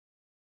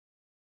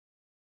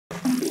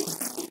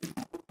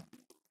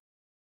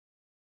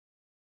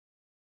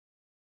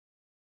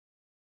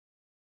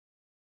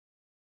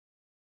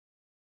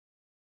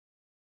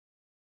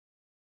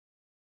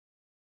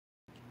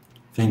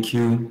Thank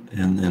you,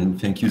 and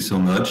thank you so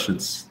much.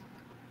 It's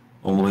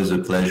always a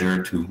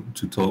pleasure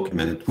to talk. I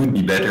mean, it would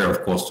be better,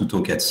 of course, to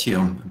talk at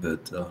Cirm,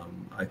 but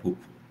I hope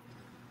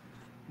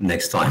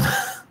next time.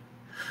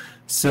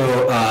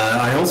 So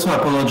I also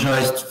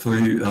apologized for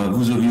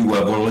those of you who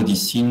have already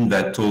seen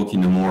that talk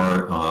in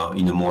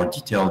a more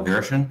detailed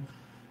version.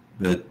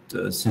 But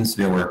since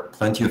there were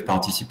plenty of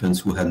participants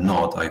who had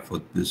not, I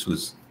thought this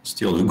was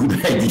still a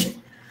good idea.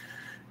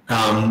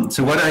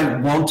 So what I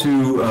want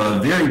to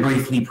very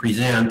briefly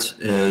present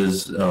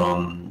is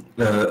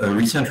a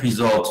recent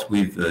result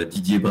with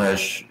Didier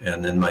Brech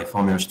and then my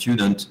former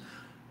student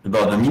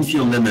about the mean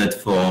field limit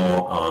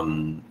for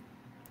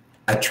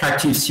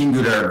attractive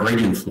singular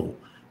gradient flow.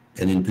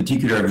 And in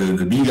particular,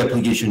 the big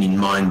application in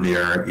mind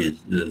there is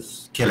the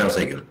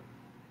scalar-Zegel.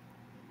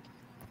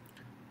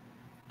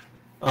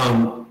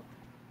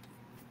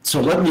 So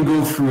let me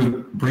go through a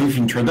brief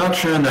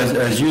introduction.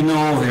 As you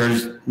know,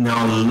 there's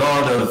now a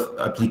lot of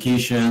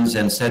applications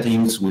and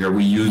settings where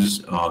we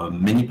use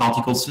many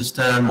particle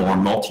system or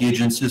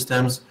multi-agent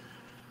systems.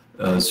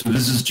 So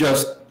this is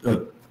just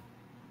a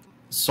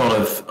sort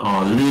of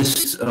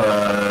list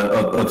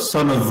of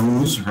some of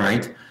those,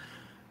 right?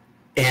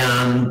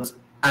 And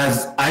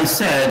as I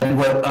said,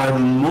 what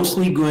I'm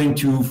mostly going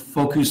to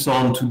focus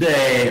on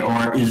today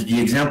is the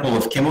example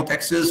of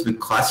chemotaxis, the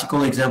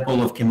classical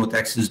example of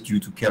chemotaxis due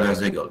to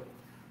Kähler-Zegel.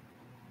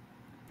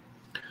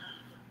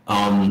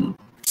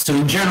 So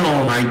in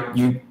general, right,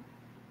 you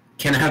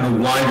can have a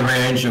wide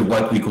range of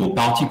what we call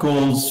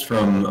particles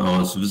from,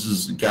 so this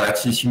is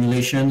galaxy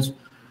simulations.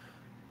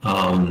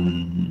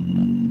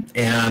 And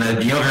at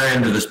the other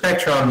end of the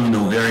spectrum, you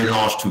know, very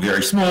large to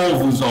very small,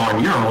 those are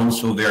neurons,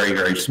 so very,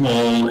 very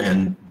small,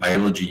 and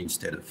biology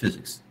instead of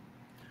physics.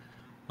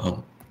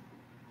 To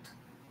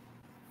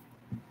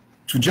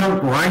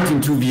jump right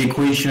into the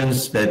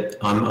equations that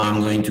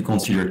I'm going to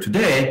consider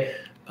today,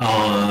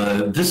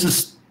 this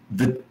is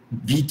the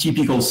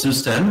typical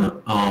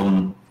system.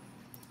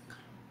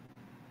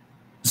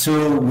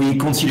 So we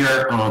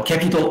consider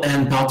capital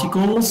N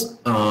particles,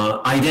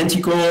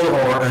 identical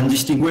or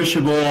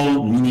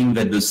undistinguishable, meaning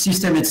that the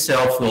system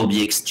itself will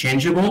be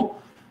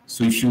exchangeable.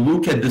 So if you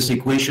look at this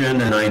equation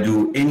and I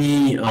do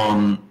any,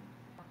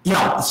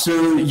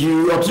 so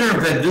you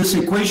observe that this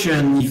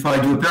equation, if I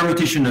do a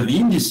permutation of the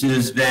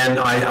indices, then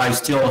I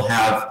still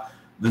have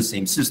the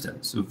same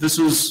system. So this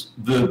is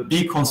the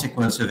big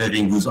consequence of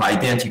having those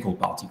identical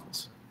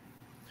particles.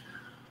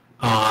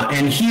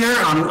 And here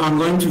I'm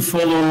going to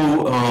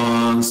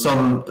follow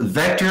some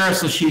vector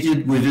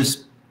associated with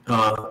this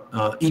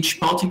each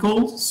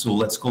particle. So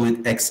let's call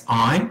it xi.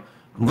 I'm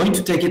going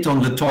to take it on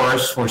the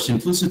torus for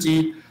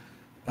simplicity.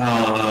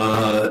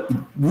 It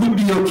would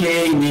be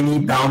okay in any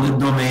bounded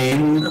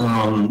domain,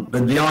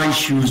 but there are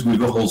issues with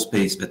the whole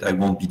space that I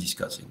won't be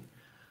discussing.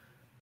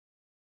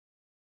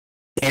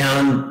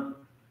 And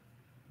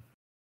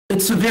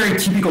it's a very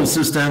typical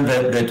system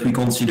that we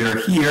consider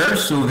here.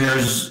 So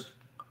there's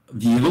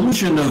the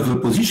evolution of the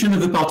position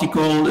of the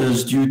particle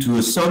is due to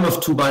a sum of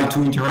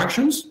 2x2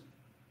 interactions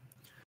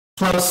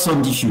plus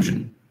some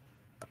diffusion.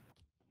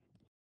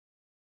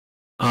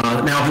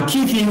 Now the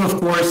key thing, of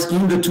course,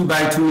 in the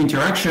 2x2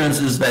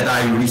 interactions is that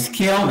I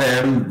rescale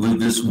them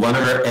with this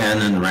 1/n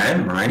and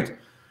rem, right?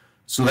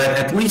 So that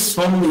at least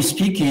formally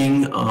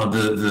speaking,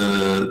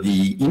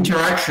 the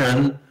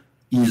interaction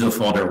is of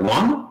order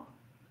 1.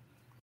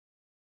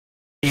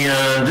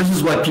 And this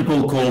is what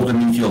people call the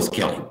mean field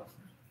scaling.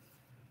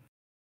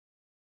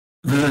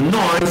 The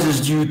noise is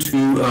due to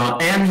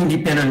m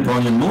independent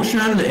Brownian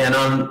motion, and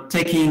I'm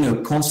taking a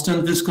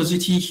constant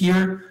viscosity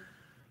here,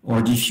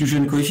 or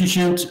diffusion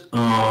coefficient.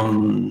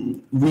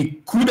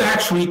 We could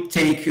actually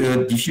take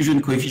a diffusion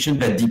coefficient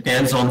that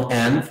depends on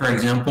n, for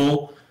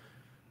example.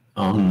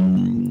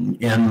 And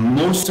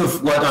most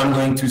of what I'm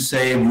going to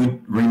say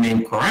would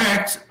remain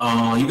correct,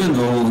 even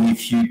though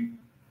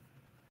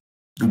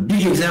the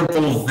big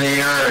example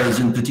there is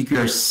in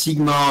particular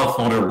sigma of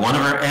order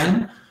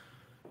 1/n.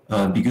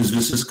 Because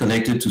this is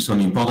connected to some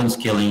important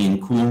scaling in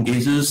Coulomb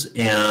gases.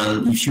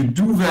 And if you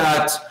do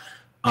that,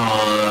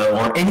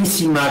 or any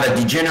sigma that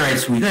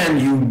degenerates with n,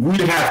 you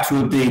would have to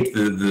update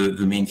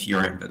the main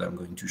theorem that I'm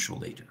going to show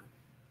later.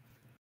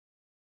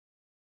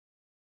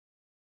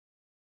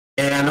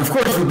 And of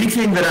course, the big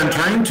thing that I'm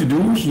trying to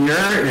do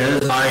here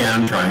is I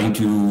am trying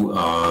to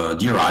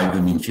derive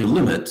the mean field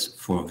limit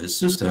for this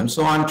system. So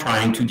I'm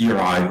trying to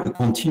derive a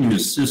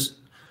continuous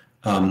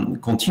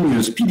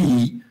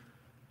PDE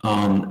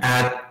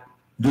at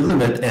the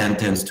limit n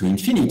tends to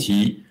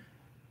infinity,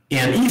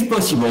 and if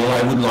possible,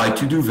 I would like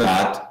to do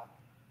that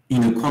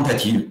in a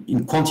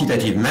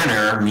quantitative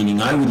manner,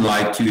 meaning I would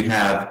like to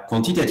have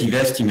quantitative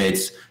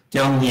estimates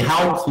telling me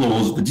how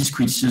close the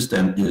discrete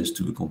system is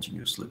to the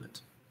continuous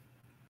limit.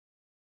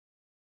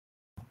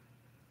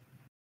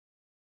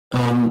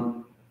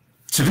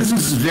 So this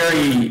is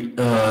very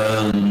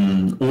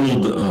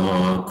old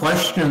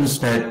questions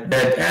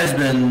that has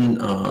been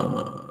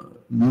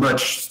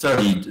much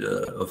studied,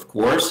 of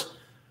course.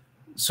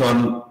 So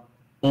I'm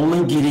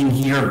only giving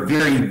here a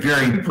very,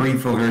 very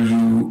brief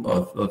overview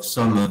of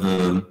some of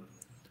the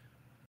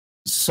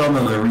some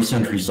of the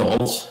recent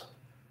results.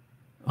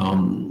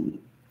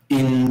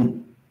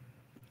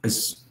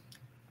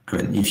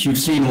 If you've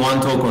seen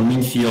one talk on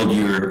mean field,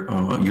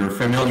 you're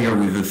familiar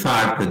with the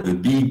fact that the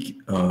big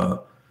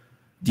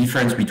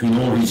difference between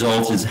all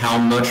results is how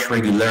much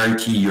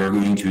regularity you're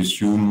going to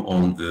assume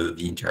on the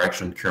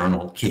interaction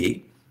kernel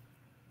K.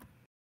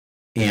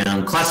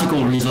 And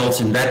classical results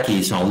in that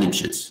case are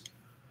Lipschitz.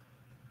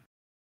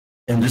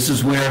 And this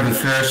is where the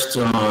first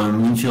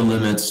mean field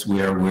limits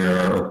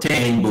were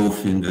obtained,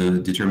 both in the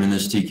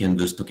deterministic and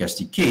the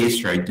stochastic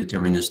case, right?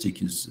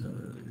 Deterministic is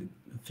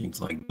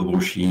things like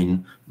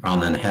Doboshin,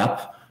 Brown and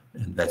Hepp,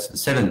 and that's the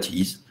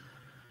 70s.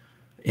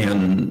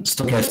 And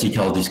stochastic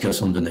I'll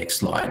discuss on the next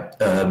slide.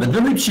 But the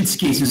Lipschitz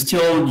case is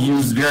still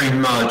used very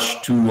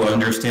much to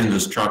understand the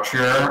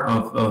structure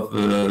of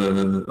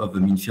the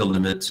mean field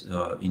limit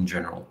in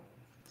general.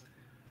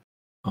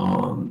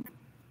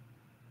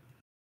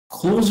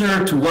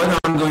 Closer to what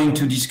I'm going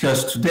to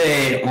discuss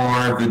today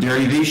are the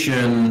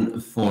derivation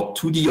for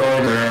 2D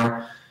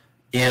order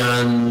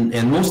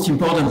and most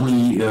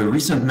importantly, a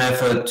recent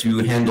method to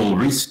handle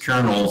risk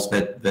kernels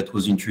that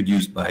was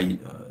introduced by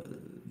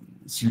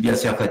Silvia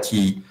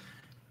Serfati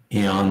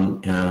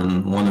and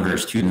one of her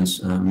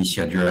students,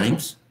 Misha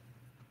Durings.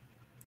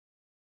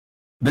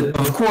 But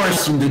of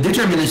course, in the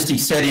deterministic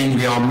setting,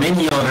 there are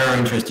many other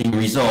interesting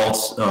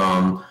results.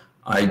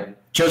 I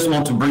just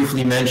want to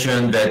briefly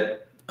mention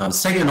that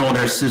second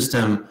order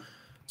system,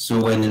 so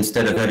when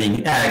instead of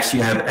having x,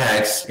 you have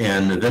x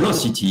and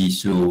velocity,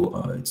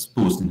 so it's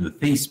posed in the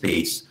phase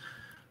space,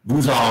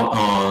 those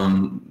are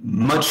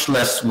much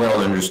less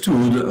well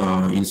understood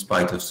in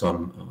spite of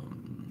some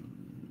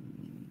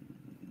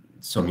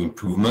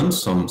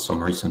improvements,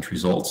 some recent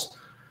results.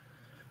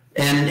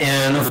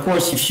 And of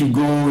course, if you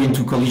go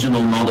into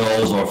collisional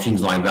models or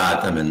things like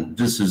that, I mean,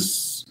 this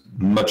is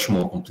much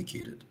more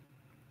complicated.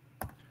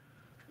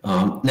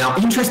 Now,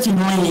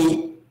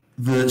 interestingly,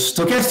 the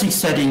stochastic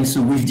setting,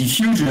 so with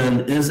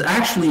diffusion, is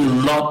actually a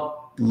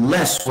lot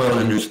less well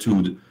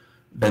understood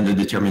than the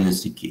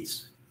deterministic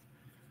case.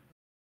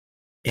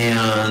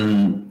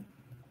 And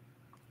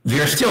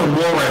there's still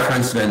more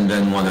reference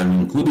than what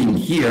I'm including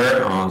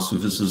here, so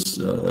this is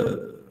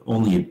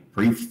only a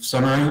brief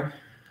summary.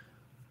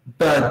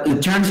 But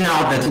it turns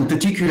out that in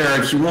particular,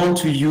 if you want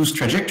to use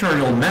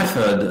trajectorial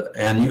method,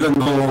 and even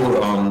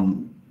though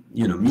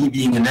you know, me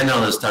being an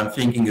analyst, I'm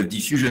thinking of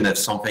diffusion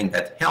as something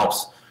that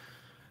helps.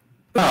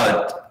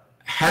 But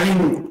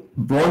having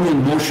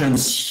Brownian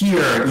motions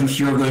here, if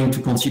you're going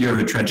to consider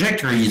the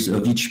trajectories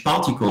of each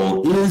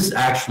particle, is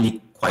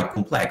actually quite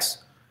complex.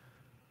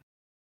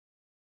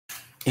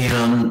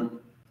 And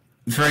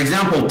for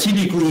example,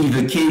 typically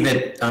the K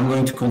that I'm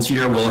going to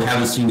consider will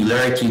have a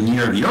singularity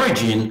near the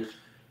origin,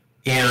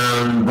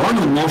 and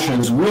Brownian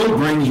motions will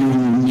bring you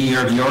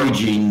near the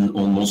origin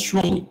almost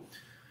surely.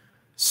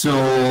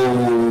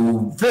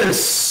 So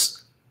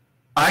this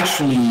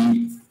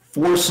actually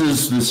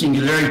forces the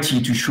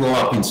singularity to show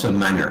up in some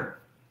manner.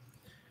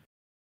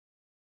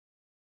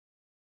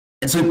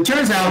 And so it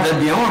turns out that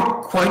they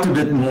are quite a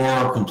bit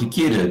more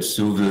complicated.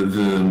 So the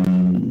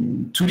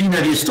 2D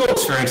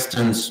Navier-Stokes, for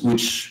instance,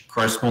 which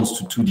corresponds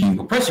to 2D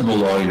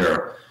incompressible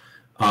order,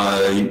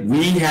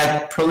 we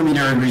had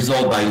preliminary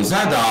result by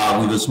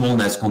Ozada with a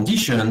smallness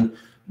condition,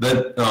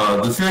 but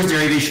the first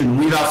derivation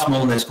without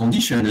smallness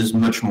condition is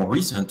much more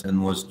recent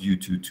and was due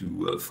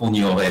to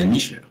Fournier and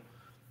Michel.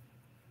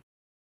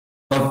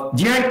 Of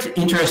direct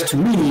interest to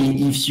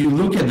me, if you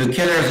look at the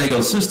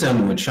Keller-Zegel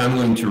system, which I'm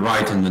going to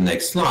write in the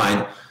next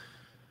slide,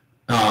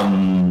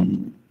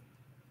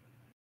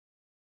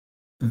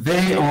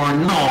 they are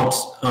not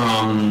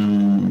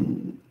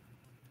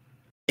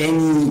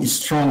any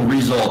strong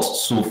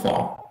results so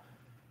far.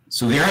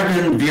 So there have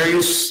been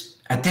various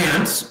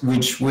attempts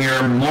which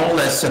were more or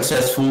less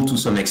successful to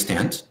some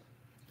extent.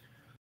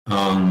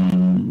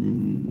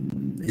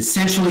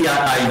 Essentially,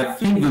 I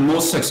think the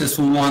most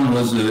successful one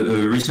was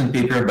a recent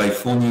paper by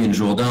Fournier and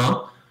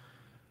Jourdain,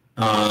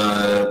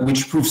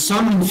 which proves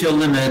some mean-field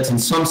limits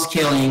and some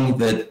scaling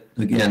that,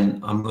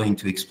 again, I'm going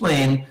to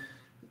explain,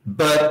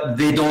 but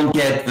they don't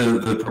get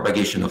the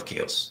propagation of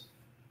chaos.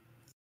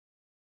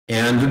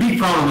 And the big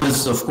problem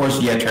is, of course,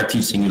 the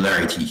attractive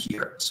singularity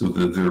here. So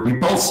the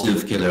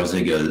repulsive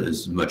Keller-Zegel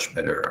is much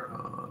better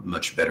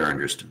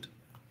understood.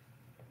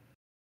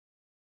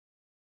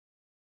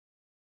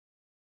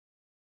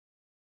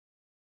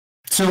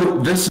 So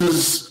this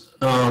is,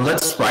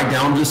 let's write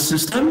down this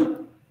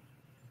system.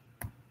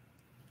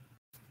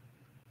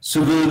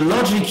 So the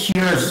logic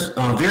here is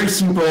very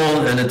simple,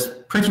 and it's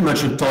pretty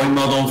much a toy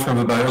model from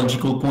a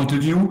biological point of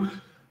view,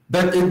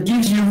 but it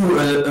gives you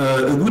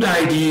a good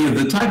idea of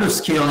the type of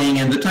scaling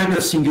and the type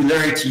of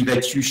singularity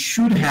that you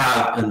should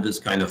have in this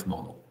kind of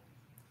model.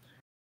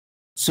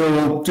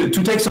 So to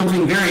take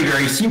something very,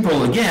 very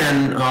simple,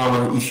 again,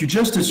 if you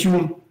just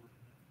assume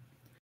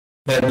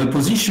that the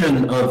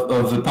position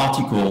of the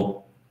particle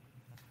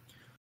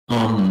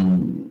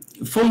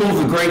follow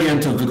the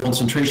gradient of the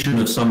concentration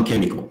of some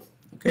chemical.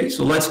 Okay,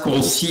 so let's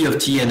call C of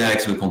T and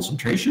X the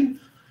concentration.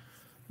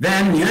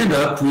 then you end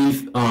up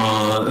with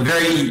a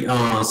very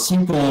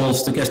simple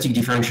stochastic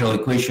differential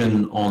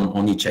equation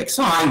on each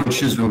xi,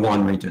 which is the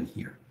one written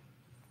here.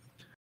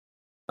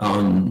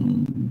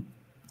 And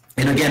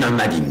again, I'm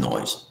adding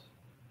noise.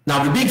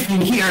 Now, the big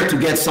thing here to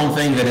get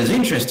something that is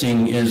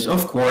interesting is,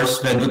 of course,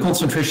 that the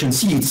concentration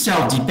C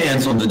itself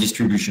depends on the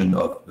distribution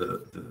of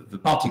the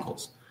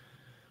particles.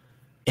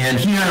 And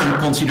here I'm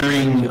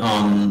considering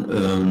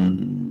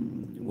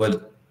what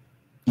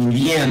in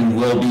the end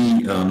will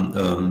be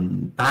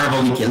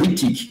parabolic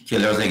elliptic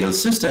Keller-Zegel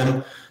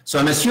system. So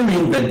I'm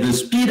assuming that the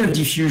speed of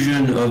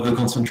diffusion of the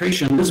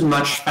concentration is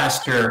much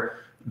faster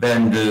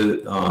than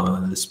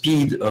the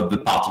speed of the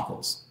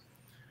particles.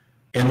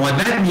 And what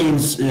that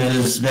means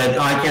is that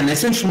I can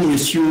essentially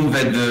assume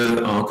that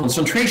the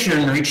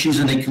concentration reaches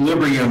an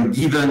equilibrium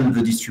given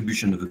the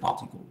distribution of the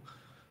particle.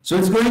 So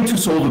it's going to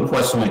solve the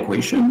Poisson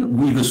equation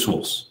with a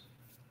source.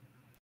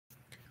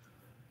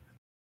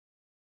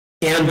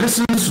 And this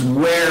is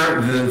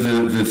where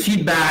the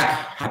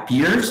feedback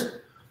appears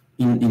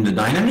in the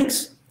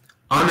dynamics.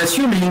 I'm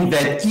assuming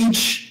that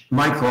each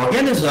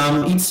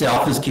microorganism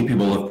itself is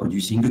capable of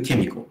producing a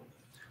chemical.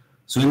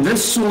 So in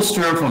this source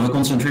term for the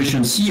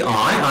concentration Ci,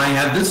 I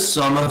have this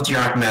sum of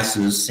Dirac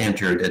masses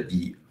centered at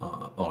the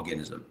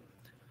organism.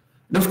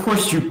 And of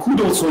course, you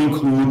could also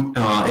include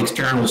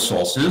external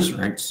sources,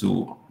 right?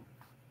 So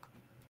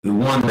the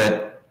one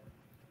that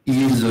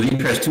is of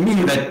interest to me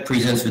that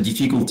presents the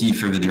difficulty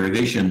for the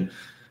derivation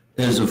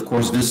is, of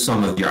course, this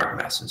sum of Dirac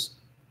masses.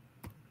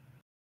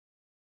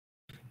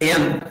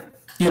 And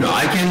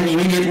I can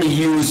immediately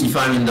use, if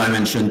I'm in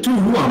dimension 2,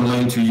 I'm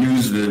going to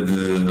use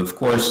of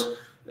course,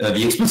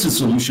 the explicit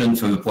solution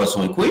for the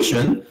Poisson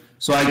equation.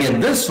 So I get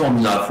this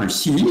formula for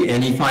C,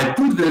 and if I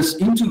put this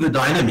into the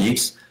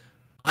dynamics,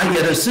 I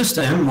get a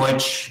system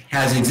which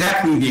has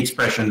exactly the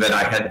expression that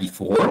I had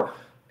before,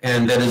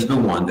 and that is the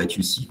one that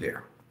you see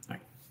there.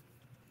 Right.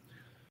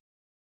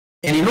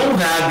 And in all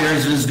that,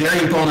 there's this very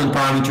important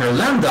parameter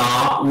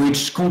lambda,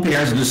 which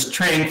compares the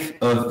strength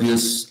of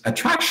this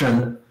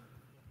attraction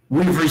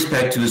with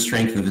respect to the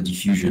strength of the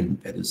diffusion,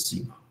 that is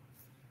sigma.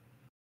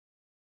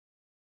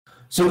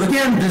 So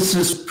again, this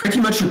is pretty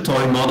much a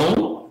toy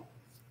model.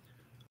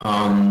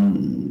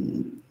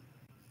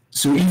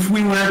 So if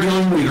we were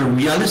dealing with a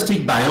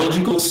realistic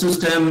biological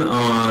system,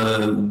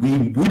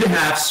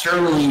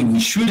 we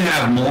should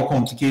have more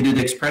complicated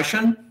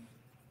expression.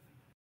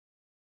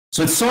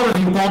 So it's sort of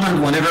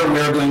important whenever we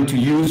are going to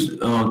use,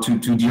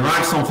 to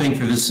derive something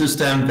for the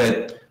system,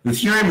 that the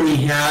theorem we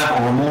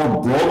have are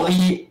more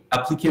broadly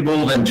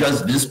applicable than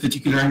just this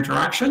particular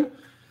interaction.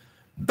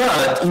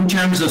 But in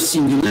terms of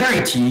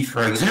singularity,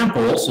 for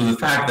example, so the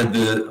fact that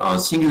the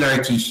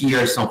singularity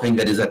here is something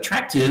that is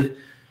attractive,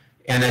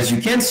 and as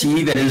you can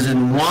see, that is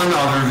in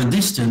 1/2 the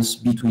distance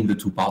between the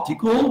two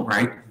particles,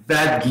 right?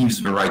 That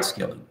gives the right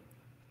scaling.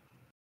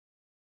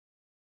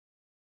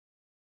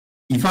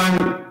 If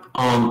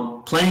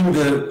I'm playing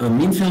the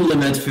mean field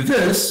limit for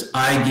this,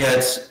 I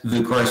get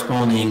the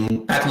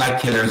corresponding Patlak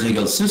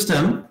Keller-Zegel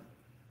system,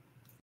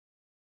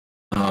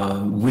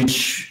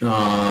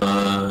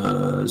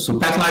 so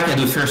Patlak had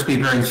the first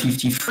paper in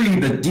 '53,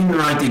 but didn't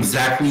write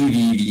exactly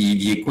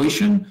the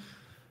equation.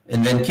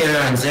 And then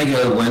Keller and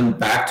Zegel went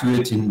back to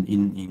it in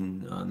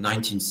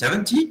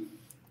 1970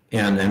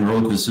 and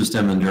wrote the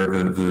system under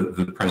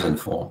the present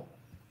form.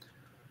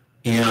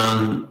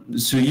 And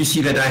so you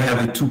see that I have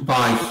a 2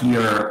 pi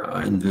here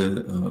in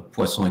the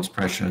Poisson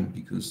expression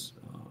because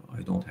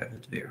I don't have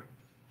it there.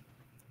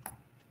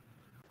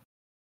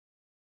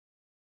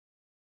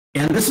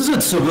 And this is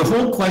it. So the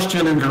whole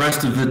question in the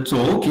rest of the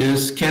talk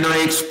is, can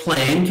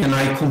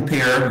I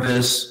compare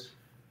this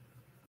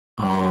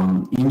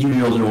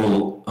individual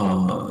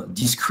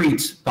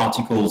discrete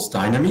particles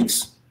dynamics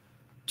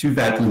to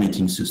that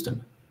limiting system?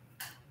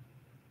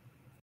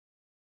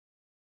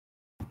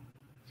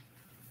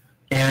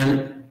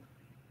 And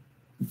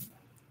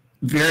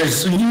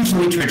there's a huge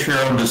literature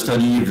on the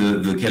study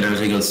of the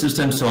Keller-Zegel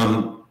system, so I'm,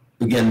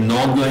 again,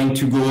 not going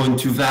to go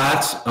into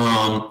that.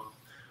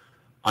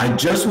 I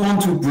just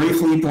want to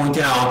briefly point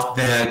out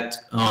that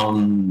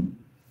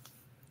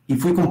if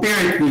we compare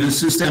it with a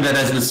system that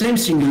has the same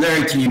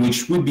singularity,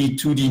 which would be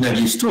 2D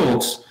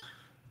Navier-Stokes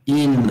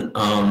in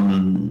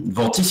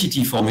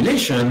vorticity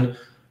formulation,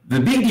 the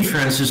big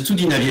difference is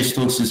 2D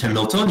Navier-Stokes is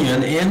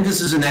Hamiltonian, and this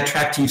is an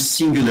attractive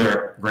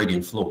singular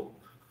gradient flow.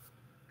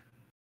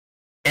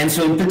 And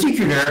so in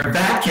particular,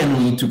 that can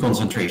lead to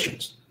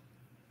concentrations.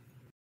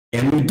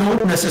 And we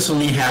don't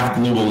necessarily have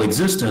global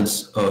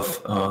existence of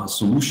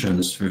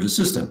solutions for the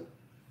system.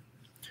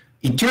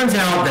 It turns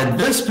out that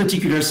this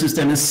particular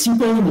system is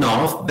simple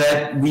enough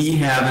that we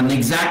have an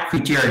exact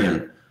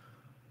criterion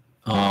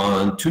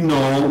to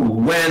know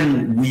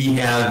when we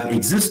have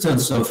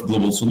existence of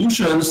global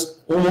solutions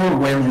or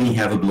when we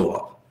have a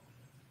blow-up.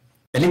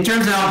 And it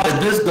turns out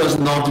that this does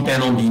not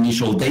depend on the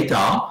initial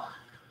data.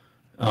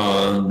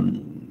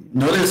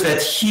 Notice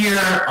that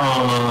here,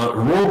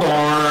 rho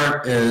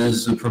bar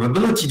is a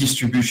probability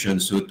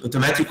distribution, so it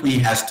automatically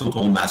has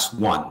total mass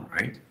 1,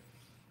 right?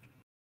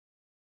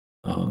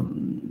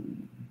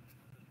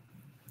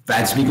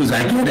 That's because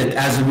I get it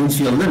as a mean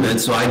field limit,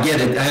 so I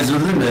get it as a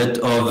limit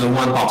of the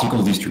one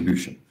particle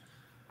distribution.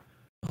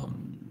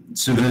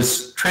 So the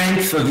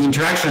strength of the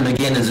interaction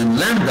again is in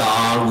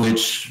lambda,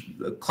 which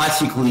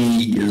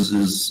classically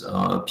is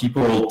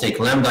people take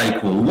lambda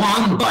equal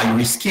 1 by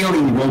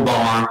rescaling rho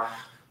bar.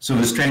 So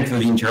the strength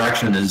of the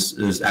interaction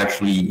is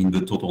actually in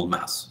the total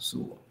mass.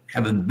 So I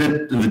have a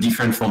bit of a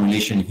different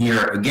formulation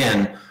here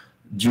again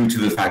due to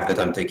the fact that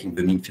I'm taking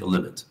the mean field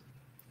limit.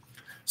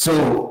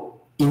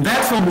 So in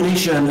that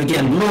formulation,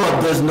 again,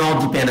 blow-up does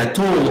not depend at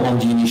all on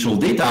the initial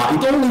data.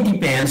 It only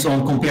depends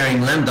on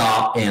comparing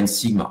lambda and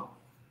sigma.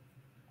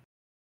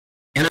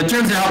 And it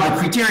turns out the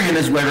criterion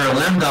is whether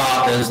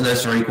lambda is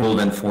less or equal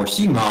than 4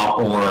 sigma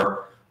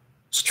or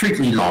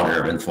strictly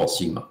larger than 4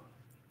 sigma.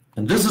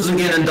 And this is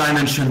again in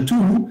dimension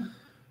 2.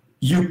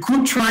 You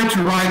could try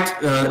to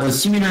write a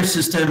similar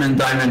system in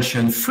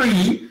dimension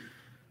 3.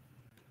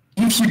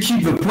 If you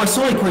keep the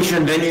Poisson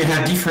equation, then you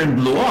have different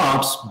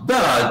blow-ups.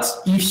 But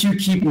if you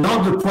keep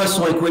not the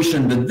Poisson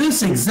equation, but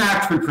this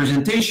exact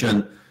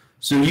representation,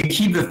 so you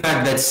keep the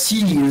fact that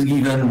C is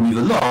given with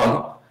a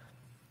log,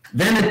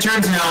 then it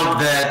turns out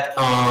that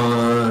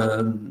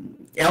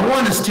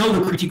L1 is still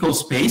the critical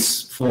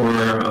space for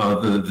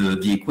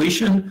the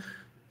equation,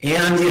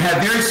 and you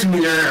have very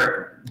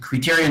similar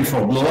criterion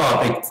for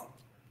blow-up,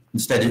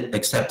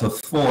 except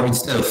of 4,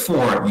 instead of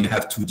 4, you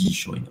have 2D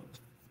showing up.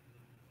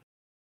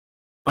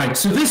 All right,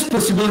 so this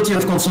possibility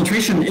of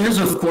concentration is,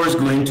 of course,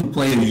 going to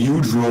play a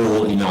huge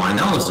role in our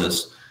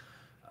analysis,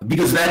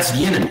 because that's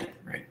the enemy.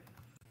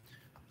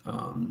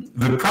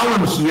 The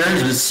problem here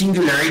is the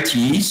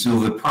singularity. So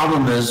the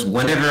problem is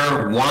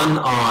whenever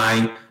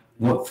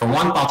for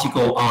one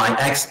particle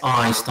I,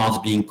 xi starts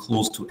being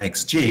close to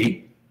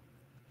xj,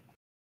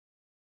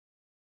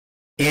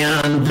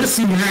 and this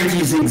singularity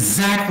is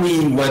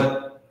exactly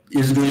what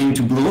is going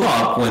to blow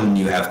up when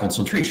you have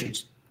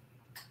concentrations.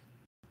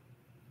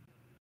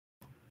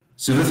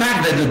 So the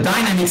fact that the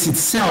dynamics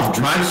itself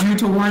drives you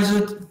towards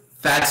it,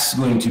 that's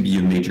going to be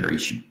a major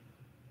issue.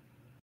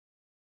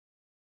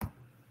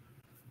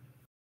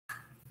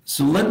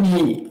 So let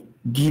me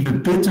give a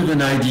bit of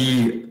an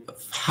idea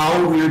of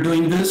how we're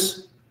doing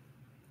this.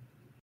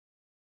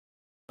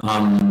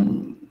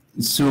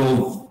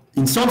 So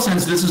in some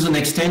sense, this is an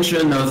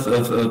extension of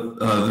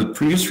the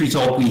previous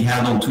result we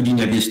had on 2D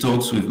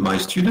Navier-Stokes with my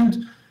student.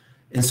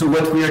 And so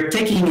what we are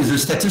taking is a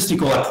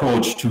statistical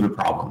approach to the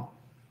problem.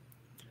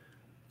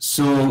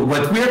 So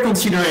what we are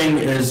considering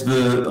is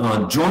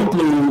the joint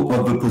law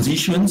of the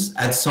positions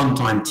at some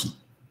time t.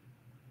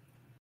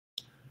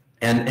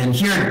 And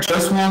here I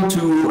just want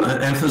to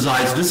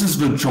emphasize this is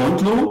the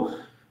joint law.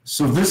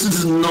 So this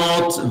is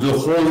not the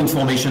whole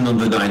information on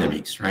the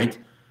dynamics, right?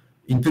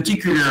 In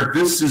particular,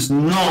 this is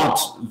not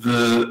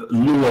the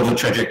law of the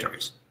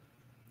trajectories.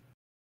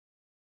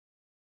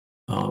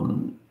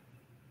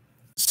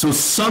 So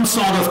some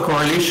sort of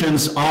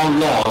correlations are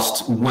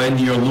lost when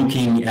you're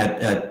looking at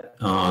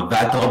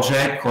that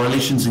object,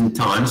 correlations in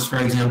times, for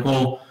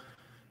example.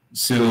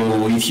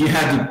 So if you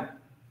had a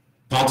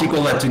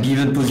particle at a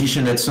given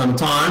position at some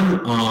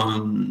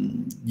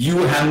time, you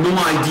have no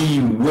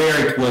idea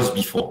where it was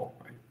before.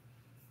 Right?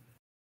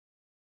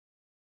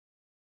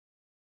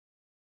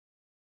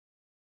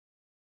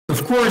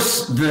 Of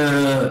course,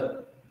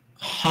 the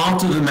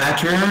heart of the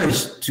matter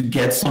is to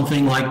get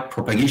something like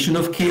propagation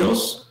of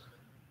chaos.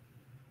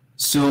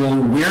 So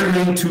we're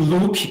going to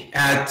look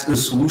at a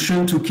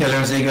solution to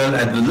Keller-Zegel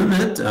at the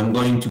limit. I'm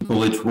going to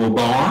call it rho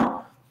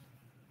bar.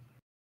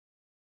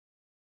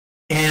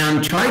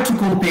 And try to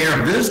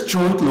compare this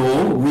joint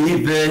law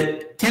with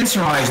the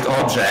tensorized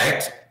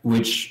object,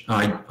 which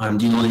I'm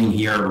denoting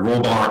here rho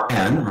bar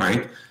n,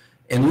 right?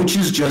 And which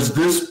is just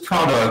this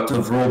product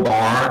of rho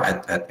bar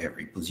at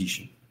every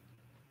position.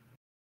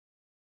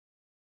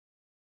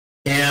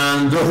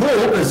 And the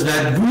hope is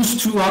that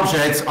those two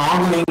objects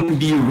are going to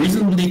be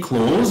reasonably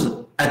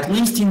close, at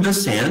least in the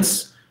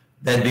sense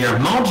that their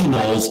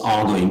marginals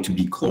are going to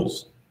be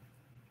close.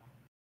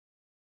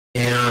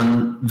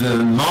 And the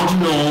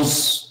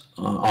marginals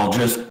are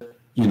just,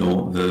 you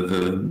know,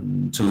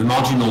 so the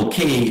marginal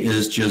k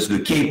is just the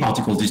k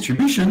particle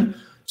distribution.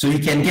 So you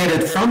can get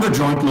it from the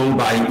joint law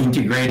by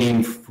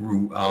integrating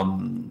through,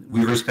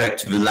 with respect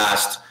to the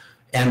last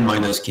n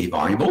minus k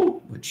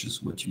variable, which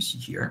is what you see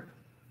here.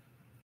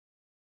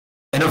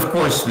 And of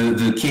course,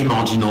 the k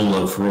marginal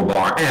of rho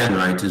bar n,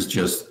 right, is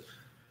just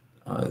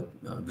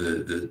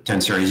the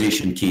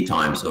tensorization k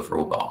times of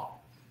rho bar.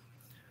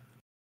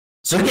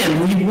 So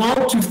again, we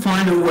want to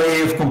find a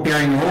way of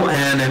comparing rho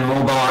n and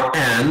rho bar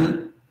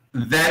n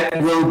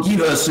that will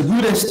give us a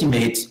good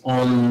estimate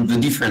on the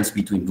difference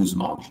between those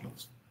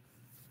marginals.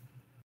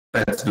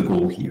 That's the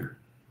goal here.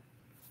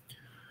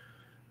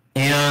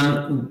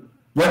 And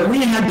what we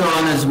had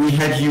done is we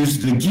had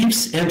used the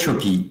Gibbs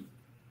entropy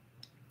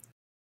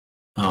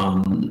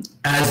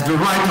as the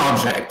right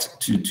object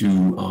to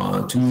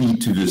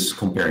lead to this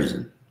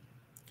comparison.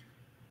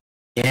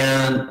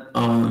 And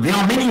there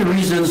are many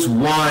reasons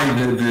why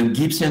the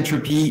Gibbs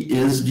entropy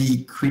is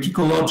the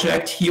critical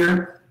object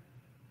here.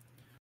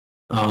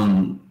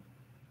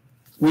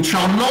 which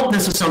are not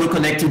necessarily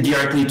connected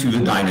directly to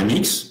the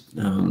dynamics.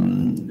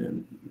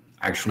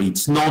 Actually,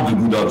 it's not the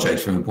good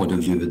object from the point of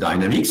view of the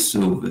dynamics,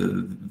 so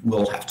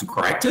we'll have to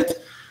correct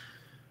it.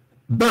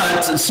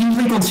 But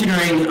simply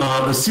considering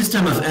a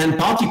system of n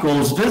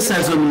particles, this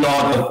has a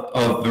lot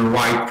of the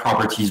right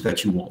properties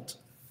that you want.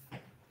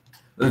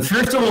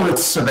 First of all,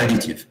 it's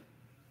subadditive.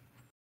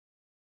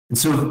 And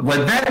so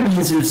what that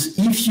means is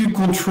if you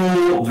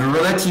control the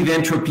relative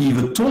entropy,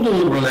 the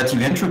total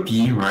relative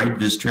entropy, right,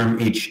 this term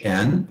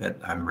Hn that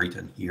I'm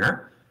written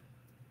here,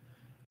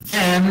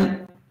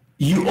 then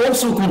you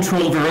also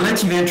control the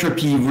relative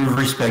entropy with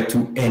respect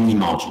to any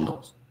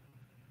marginals.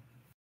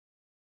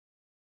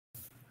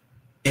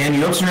 And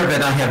you observe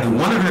that I have the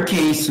one over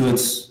k, so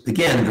it's,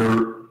 again,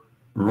 the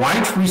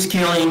right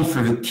rescaling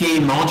for the k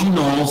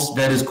marginals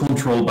that is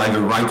controlled by the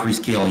right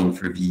rescaling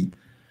for the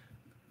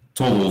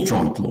total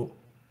joint law.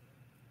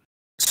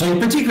 So in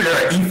particular,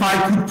 if I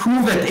could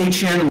prove that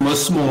Hn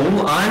was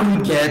small, I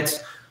would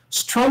get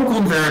strong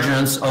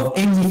convergence of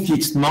any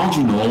fixed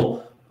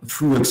marginal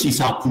through a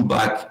César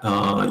pullback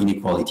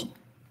inequality.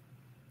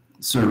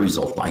 So a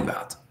result like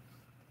that.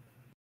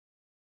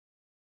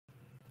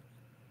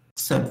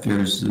 Except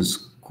there's the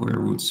square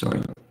root,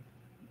 sorry.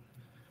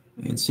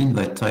 It's in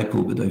that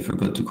typo, but I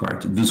forgot to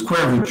correct it. The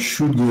square root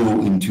should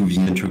go into the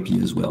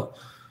entropy as well.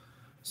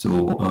 So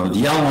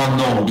the L1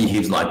 norm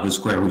behaves like the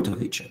square root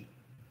of Hn.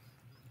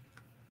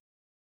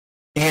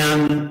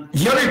 And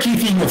the other key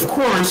thing, of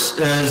course,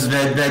 is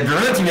that the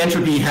relative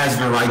entropy has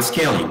the right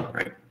scaling,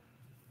 right?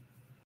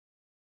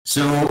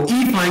 So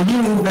if I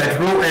knew that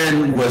rho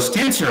n was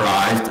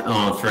tensorized,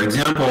 for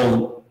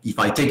example, if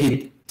I take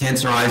it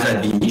tensorized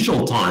at the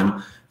initial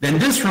time, then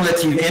this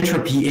relative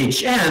entropy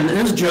Hn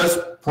is just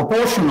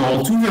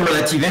proportional to the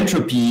relative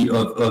entropy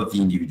of the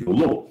individual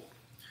law.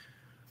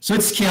 So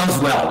it scales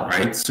well,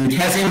 right? So it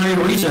has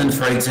every reason,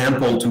 for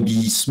example, to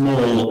be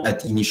small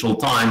at the initial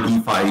time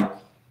if I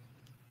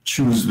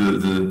choose the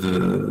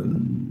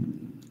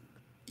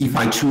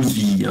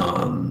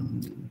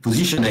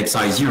position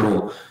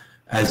xi0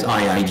 as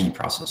IID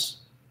process.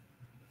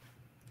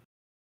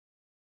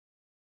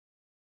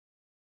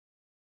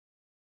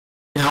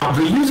 Now,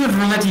 the use of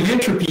relative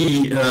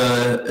entropy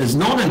is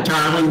not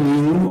entirely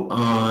new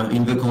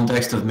in the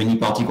context of many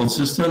particle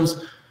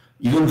systems,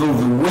 even though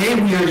the way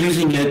we are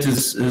using it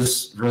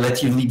is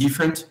relatively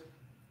different.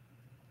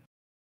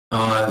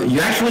 You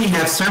actually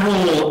have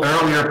several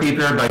earlier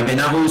papers by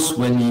Benavos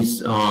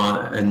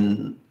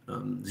and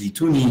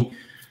Zitouni,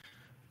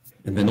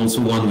 and then also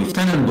one with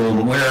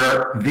Tenenbaum,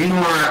 where they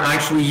are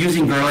actually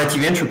using the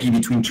relative entropy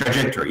between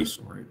trajectories,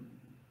 or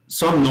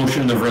some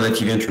notion of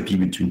relative entropy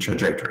between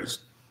trajectories,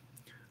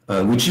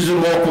 which is a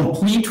more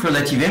complete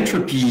relative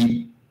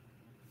entropy,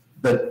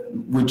 but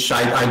which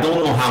I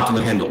don't know how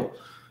to handle,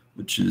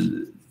 which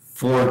is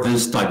for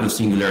this type of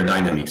singular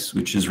dynamics,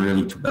 which is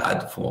really too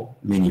bad for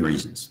many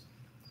reasons.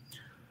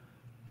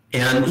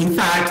 And in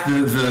fact,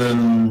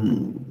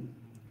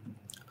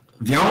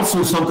 there are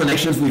also some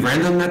connections with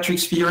random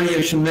matrix theory. I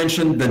should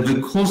mention that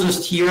the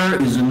closest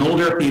here is an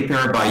older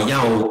paper by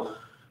Yao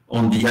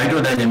on the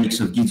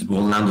hydrodynamics of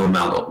Gibbs-Landau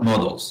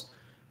models.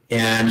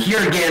 And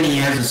here again, he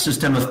has a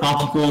system of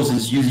particles,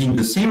 is using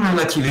the same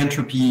relative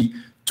entropy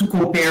to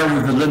compare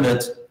with the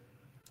limit.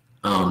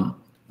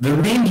 The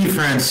main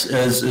difference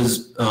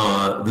is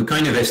the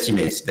kind of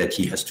estimates that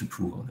he has to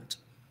prove on it.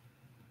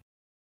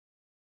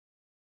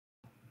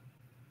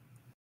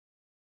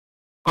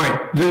 All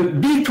right, the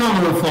big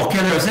problem for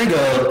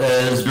Keller-Zegel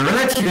is the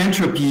relative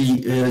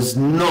entropy is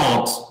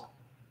not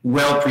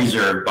well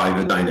preserved by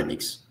the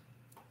dynamics.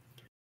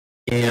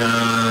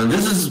 And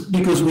this is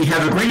because we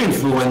have a gradient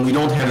flow and we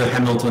don't have a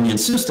Hamiltonian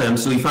system.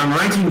 So if I'm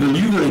writing the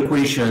Liouville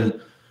equation,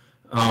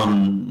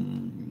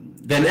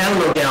 then L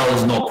log L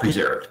is not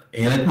preserved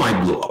and it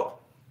might blow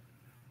up.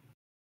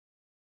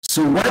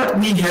 So what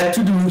we had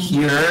to do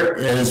here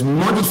is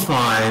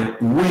modify,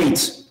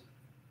 weight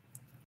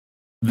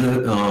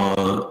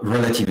the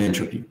relative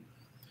entropy.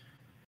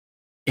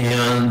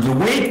 And the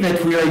weight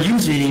that we are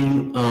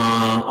using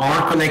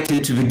are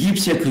connected to the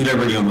Gibbs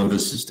equilibrium of the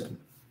system.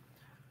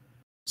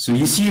 So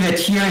you see that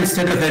here,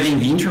 instead of having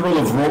the integral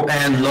of rho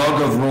n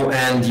log of rho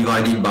n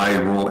divided by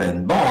rho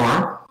n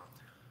bar,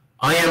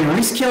 I am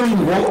rescaling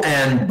rho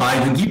n by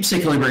the Gibbs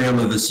equilibrium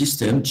of the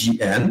system,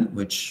 Gn,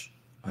 which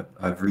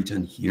I've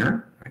written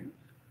here. Right?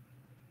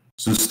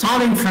 So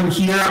starting from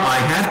here, I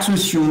have to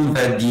assume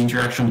that the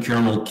interaction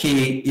kernel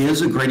K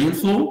is a gradient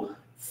flow,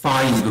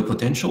 phi is the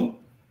potential.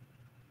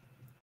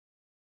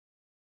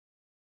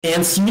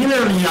 And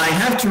similarly, I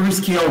have to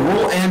rescale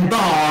rho n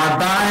bar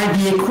by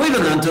the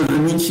equivalent of the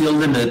mean field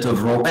limit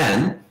of rho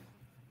n,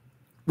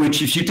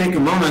 which if you take a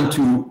moment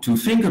to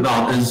think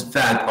about is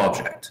that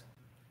object.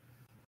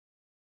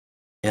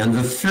 And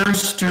the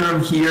first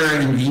term here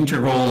in the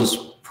integral is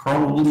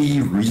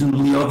probably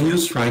reasonably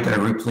obvious, right? I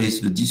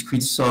replace the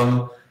discrete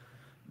sum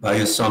by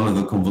a sum of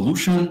the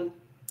convolution.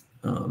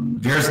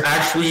 There's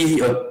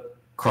actually a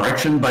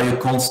correction by a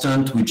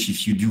constant, which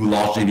if you do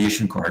large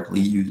deviation correctly,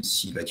 you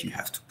see that you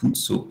have to put.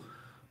 So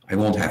I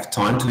won't have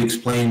time to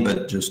explain,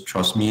 but just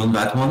trust me on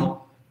that one.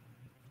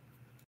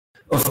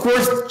 Of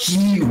course,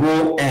 G,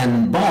 rho,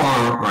 and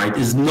bar, right,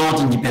 is not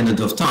independent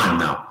of time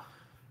now.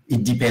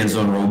 It depends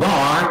on rho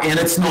bar, and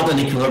it's not an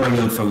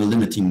equilibrium for the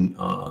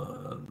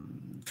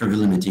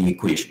limiting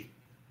equation.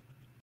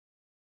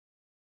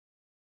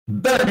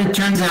 But it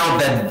turns out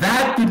that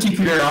that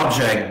particular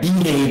object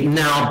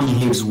now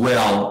behaves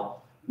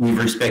well with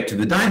respect to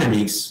the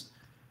dynamics.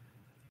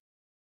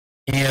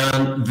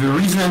 And the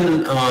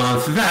reason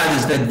for that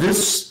is that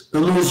this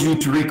allows you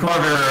to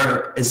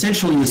recover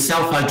essentially a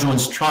self-adjoint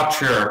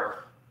structure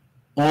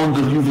on the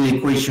Liouville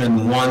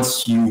equation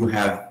once you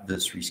have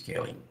this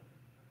rescaling.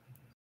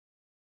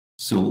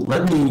 So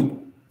let me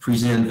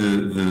present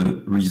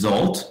the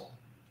result.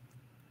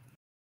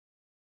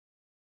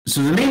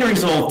 So the main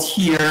result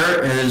here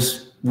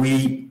is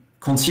we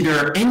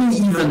consider any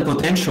even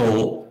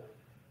potential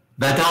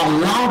that are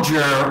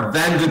larger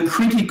than the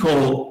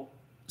critical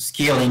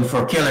scaling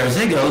for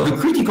Keller-Zegel, the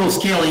critical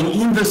scaling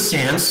in the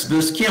sense,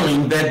 the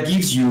scaling that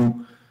gives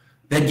you,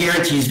 that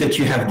guarantees that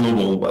you have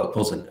global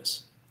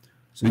well-posedness.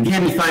 So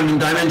again, if I'm in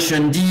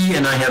dimension D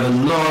and I have a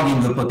log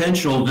in the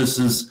potential, this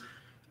is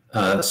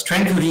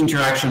strength of the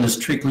interaction is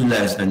strictly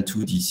less than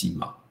 2D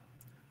sigma.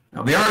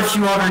 Now, there are a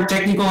few other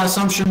technical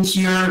assumptions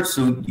here,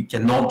 so you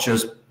cannot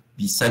just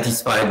be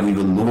satisfied with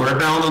a lower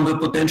bound on the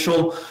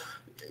potential.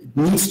 It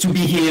needs to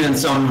behave in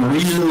some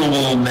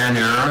reasonable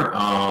manner,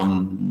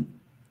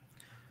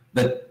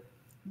 but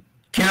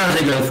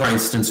Keller-Zegel, for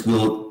instance,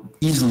 will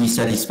easily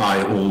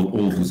satisfy all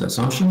those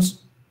assumptions.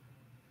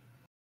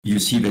 You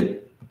see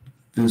that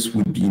this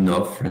would be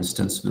enough, for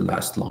instance, the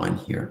last line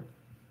here.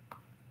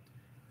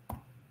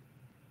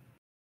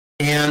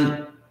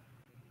 And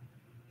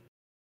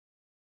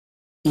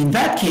in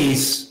that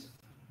case,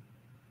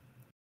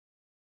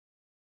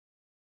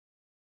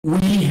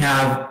 we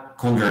have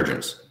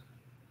convergence.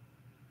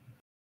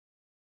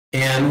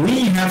 And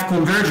we have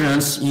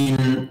convergence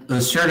in a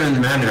certain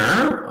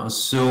manner.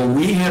 So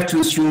we have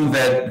to assume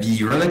that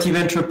the relative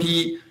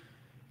entropy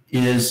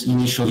is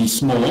initially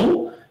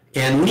small,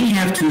 and we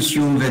have to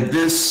assume that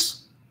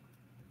this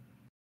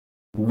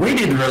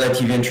weighted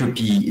relative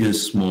entropy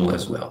is small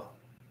as well.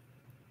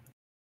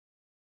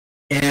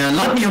 And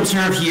let me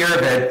observe here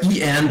that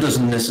En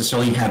doesn't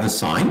necessarily have a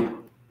sign,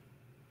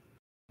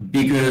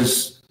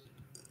 because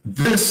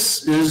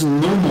this is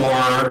no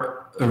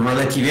more a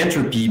relative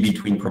entropy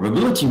between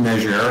probability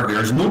measure.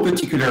 There's no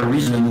particular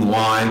reason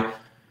why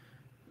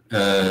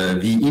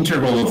the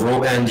integral of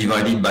rho n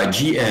divided by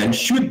Gn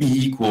should be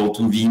equal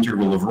to the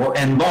integral of rho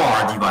n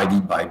bar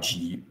divided by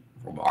G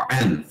rho bar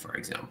n, for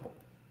example.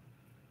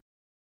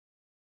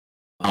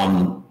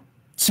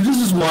 So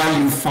this is why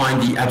you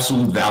find the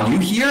absolute value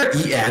here.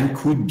 En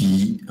could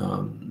be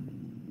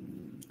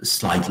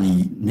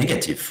slightly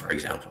negative, for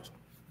example.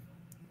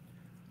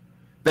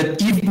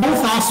 But if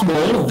both are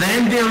small,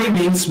 then they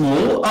remain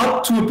small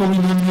up to a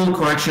polynomial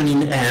correction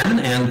in n,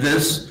 and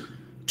this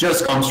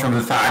just comes from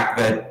the fact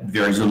that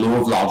there is a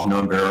law of large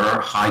number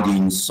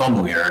hiding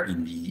somewhere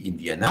in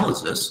the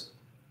analysis.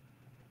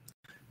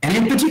 And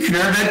in particular,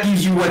 that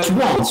gives you what you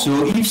want.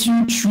 So if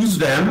you choose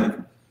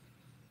them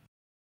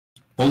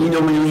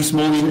polynomially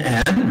small in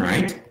n,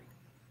 right,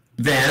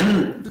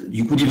 then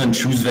you could even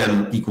choose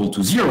them equal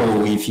to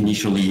 0 if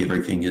initially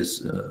everything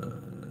is,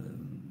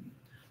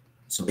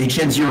 so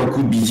Hn0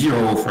 could be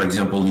 0, for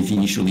example, if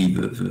initially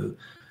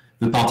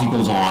the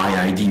particles are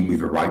IID with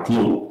the right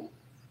law.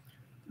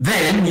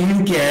 Then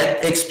you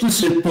get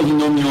explicit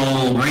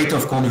polynomial rate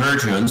of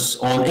convergence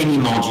on any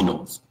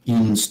marginals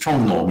in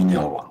strong norm in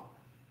L1.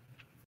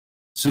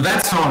 So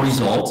that's our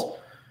result.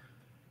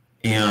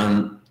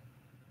 And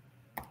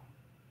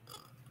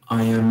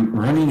I am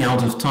running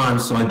out of time,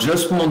 so I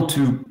just want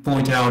to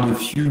point out a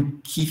few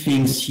key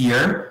things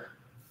here.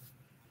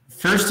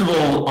 First of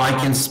all, I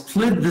can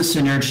split this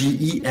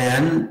energy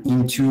En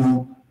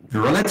into the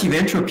relative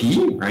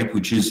entropy, right,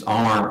 which is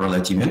our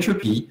relative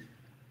entropy,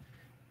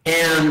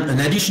 and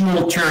an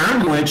additional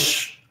term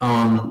which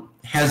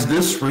has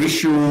this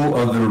ratio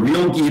of the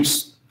real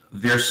Gibbs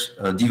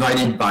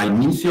divided by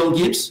mean field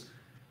Gibbs.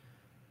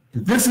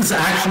 This is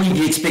actually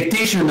the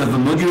expectation of the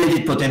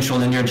modulated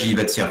potential energy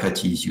that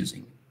Serfati is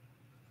using.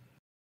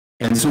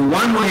 And so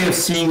one way of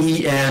seeing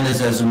En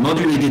is as a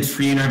modulated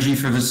free energy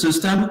for the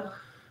system.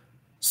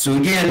 So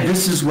again,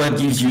 this is what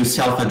gives you a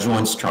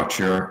self-adjoint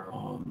structure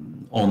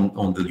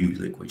on the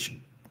Liouville equation.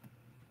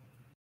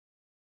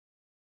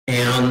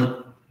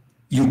 And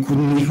we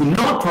could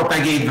not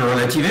propagate the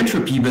relative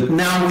entropy, but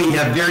now we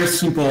have very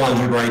simple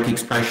algebraic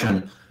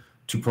expression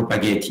to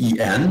propagate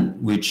En,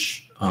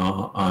 which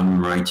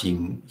I'm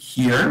writing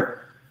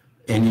here.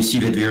 And you see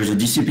that there's a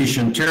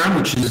dissipation term,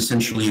 which is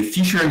essentially a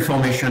Fisher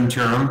information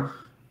term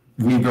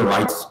with the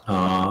right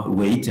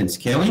weight and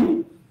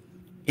scaling.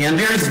 And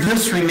there's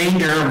this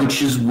remainder,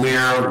 which is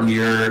where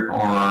we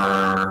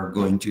are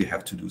going to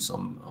have to do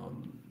some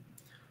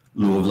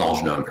law of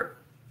large number.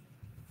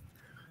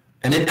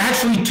 And it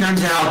actually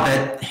turns out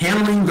that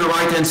handling the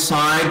right-hand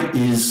side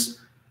is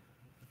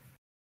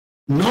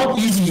not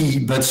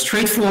easy, but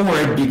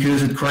straightforward,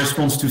 because it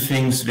corresponds to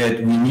things that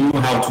we knew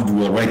how to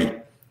do already.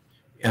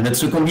 And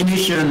it's a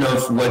combination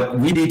of what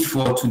we did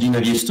for 2D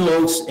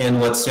Navier-Stokes and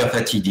what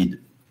Serfati did.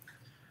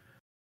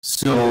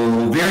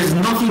 So there is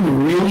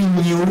nothing really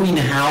new in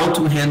how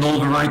to handle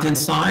the right-hand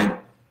side.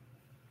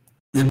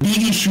 The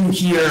big issue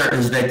here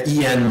is that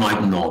En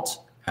might not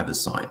have a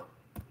sign.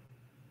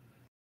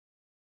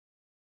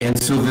 And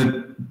so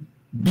the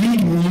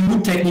big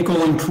new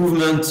technical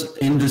improvement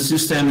in the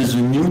system is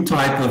a new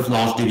type of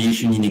large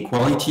deviation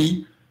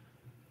inequality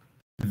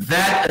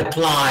that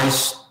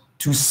applies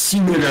to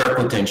singular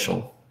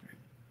potential.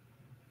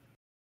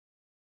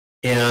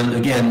 And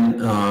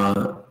again,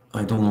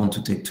 I don't want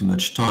to take too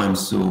much time,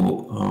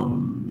 so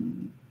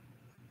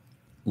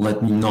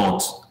let me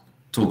not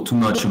talk too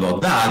much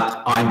about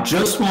that. I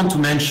just want to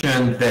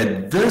mention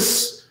that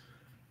this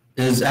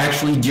is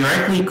actually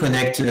directly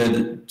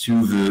connected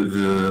to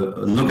the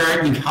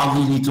logarithmic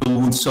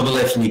Hartley-Littlewood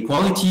Sobolev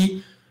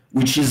inequality,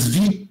 which is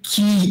the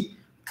key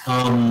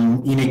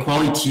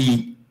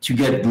inequality to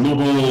get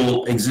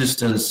global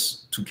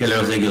existence to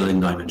Keller-Zegel in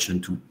dimension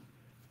 2.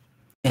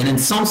 And in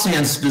some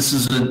sense, this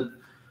is an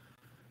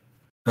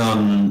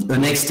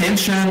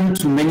extension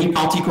to many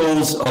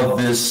particles of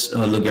this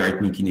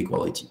logarithmic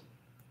inequality.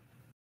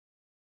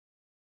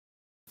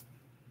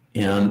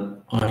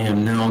 And I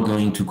am now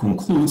going to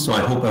conclude, so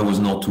I hope I was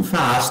not too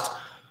fast.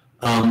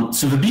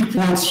 So the big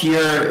points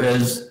here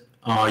is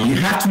you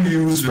have to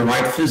use the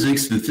right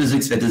physics, the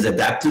physics that is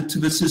adapted to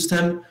the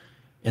system,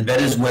 and that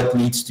is what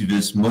leads to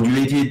this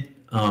modulated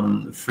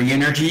free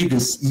energy,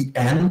 this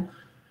En,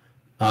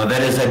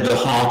 that is at the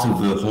heart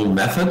of the whole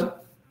method.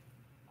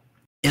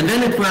 And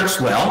then it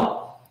works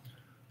well.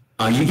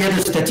 You get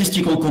a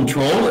statistical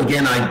control.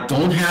 Again, I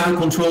don't have a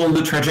control on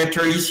the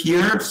trajectories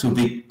here, so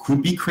they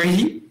could be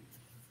crazy.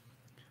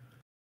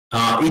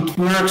 It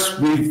works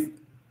with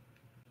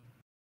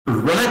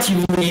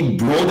relatively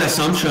broad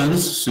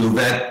assumptions, so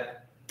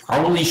that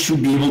probably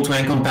should be able to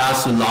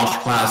encompass a large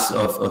class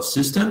of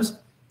systems,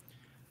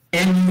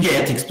 and you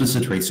get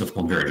explicit rates of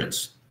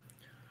convergence.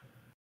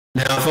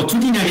 Now, for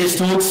 2D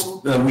Navier-Stokes,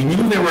 we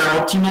knew they were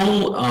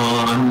optimal.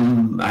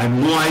 I have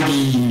no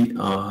idea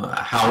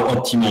how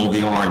optimal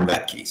they are in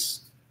that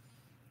case.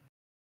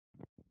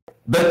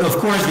 But of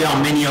course, there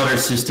are many other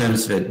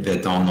systems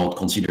that are not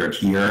considered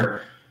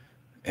here.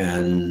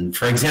 And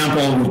for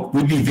example, it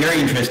would be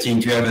very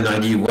interesting to have an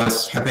idea of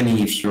what's happening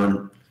if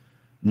you're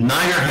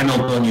neither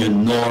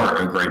Hamiltonian nor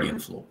a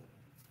gradient flow.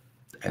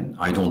 And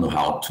I don't know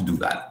how to do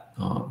that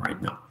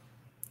right now.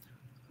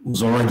 It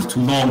was already too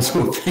long,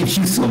 so thank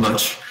you so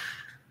much.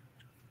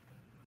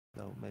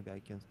 So maybe I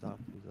can start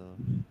with the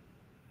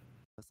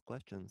first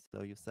question.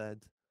 So you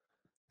said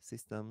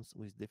systems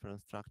with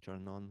different structure,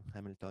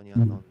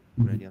 non-Hamiltonian,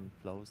 non-gradient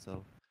flow.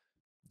 So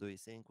do you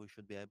think we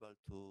should be able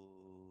to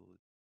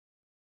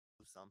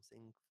do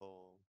something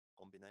for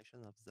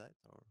combination of that?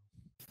 Or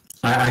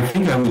I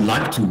think I would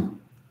like to.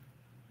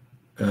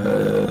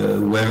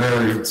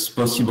 Whether it's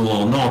possible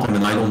or not, I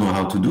mean, I don't know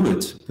how to do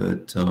it,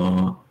 but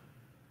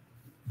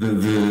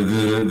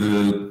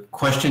the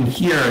question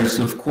here is,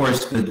 of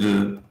course, that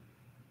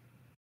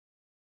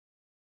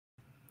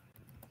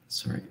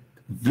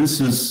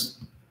this is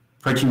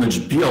pretty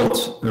much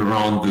built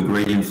around the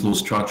gradient flow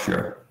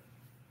structure.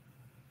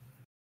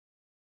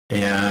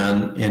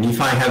 And if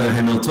I have a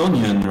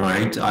Hamiltonian,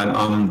 right,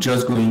 I'm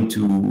just going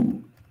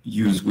to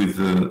use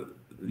the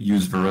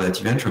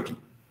relative entropy.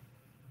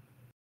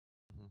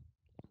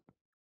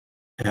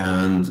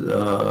 And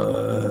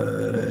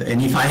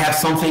if I have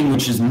something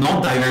which is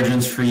not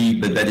divergence free,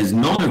 but that is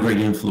not a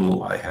gradient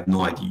flow, I have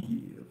no idea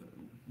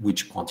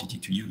which quantity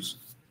to use.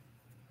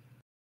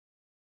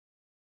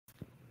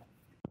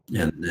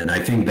 And I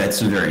think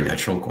that's a very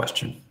natural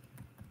question.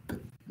 But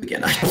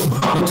again, I don't know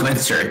how to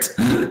answer it.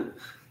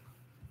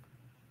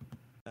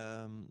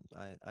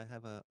 I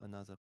have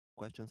another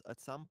question. At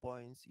some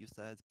points, you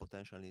said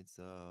potential is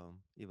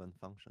even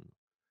function.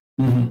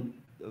 Mm-hmm.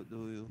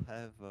 Do you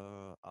have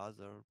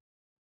other?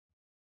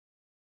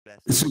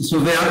 So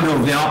there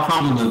are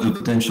problems that the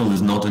potential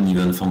is not an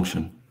even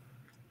function.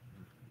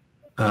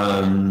 There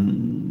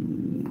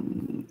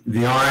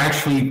are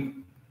actually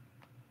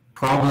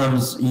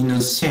problems in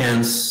a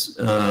sense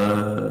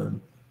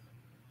in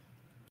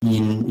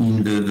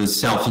the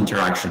self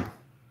interaction.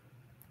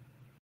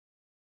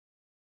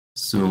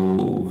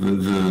 So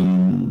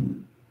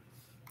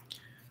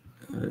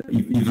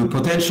if the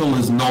potential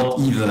is not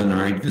even,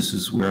 right, this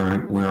is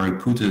where I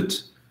put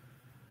it.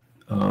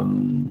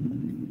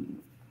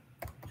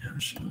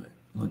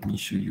 Let me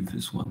show you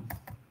this one.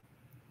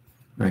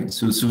 Right,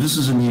 so this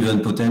is an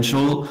even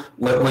potential.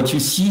 What you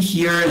see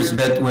here is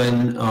that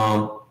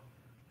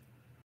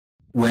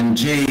when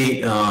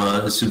J,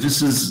 so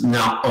this is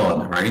now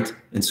odd, right?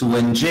 And so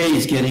when J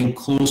is getting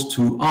close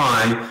to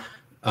I,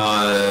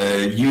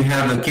 you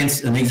have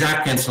an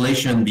exact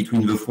cancellation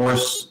between the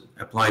force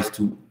applied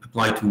to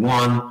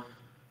one,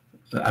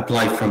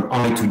 applied from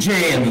I to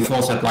J, and the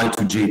force applied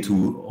to J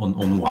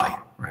on Y,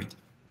 right?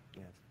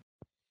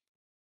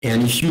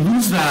 And if you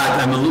lose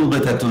that, I'm a little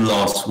bit at a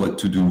loss what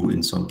to do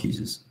in some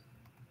cases.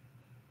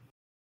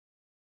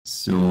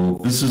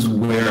 So this is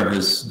where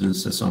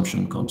this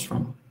assumption comes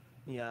from.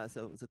 Yeah,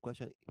 so the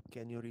question,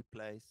 can you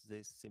replace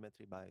this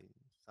symmetry by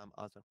some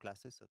other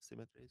classes of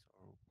symmetries?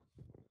 Or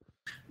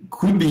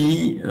Could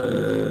be.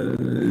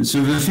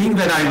 So the thing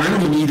that I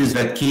really need is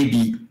that K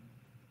be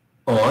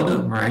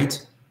odd,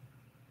 right?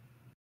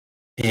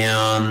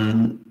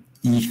 And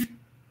if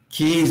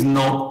K is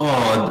not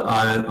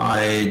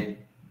odd,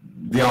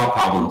 there are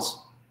problems.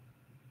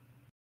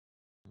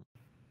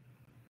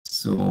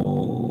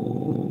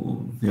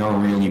 So there are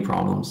really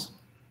problems.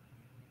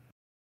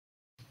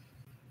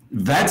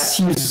 That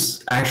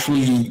seems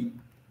actually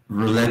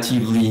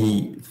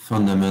relatively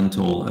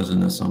fundamental as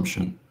an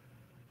assumption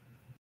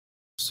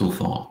so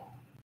far.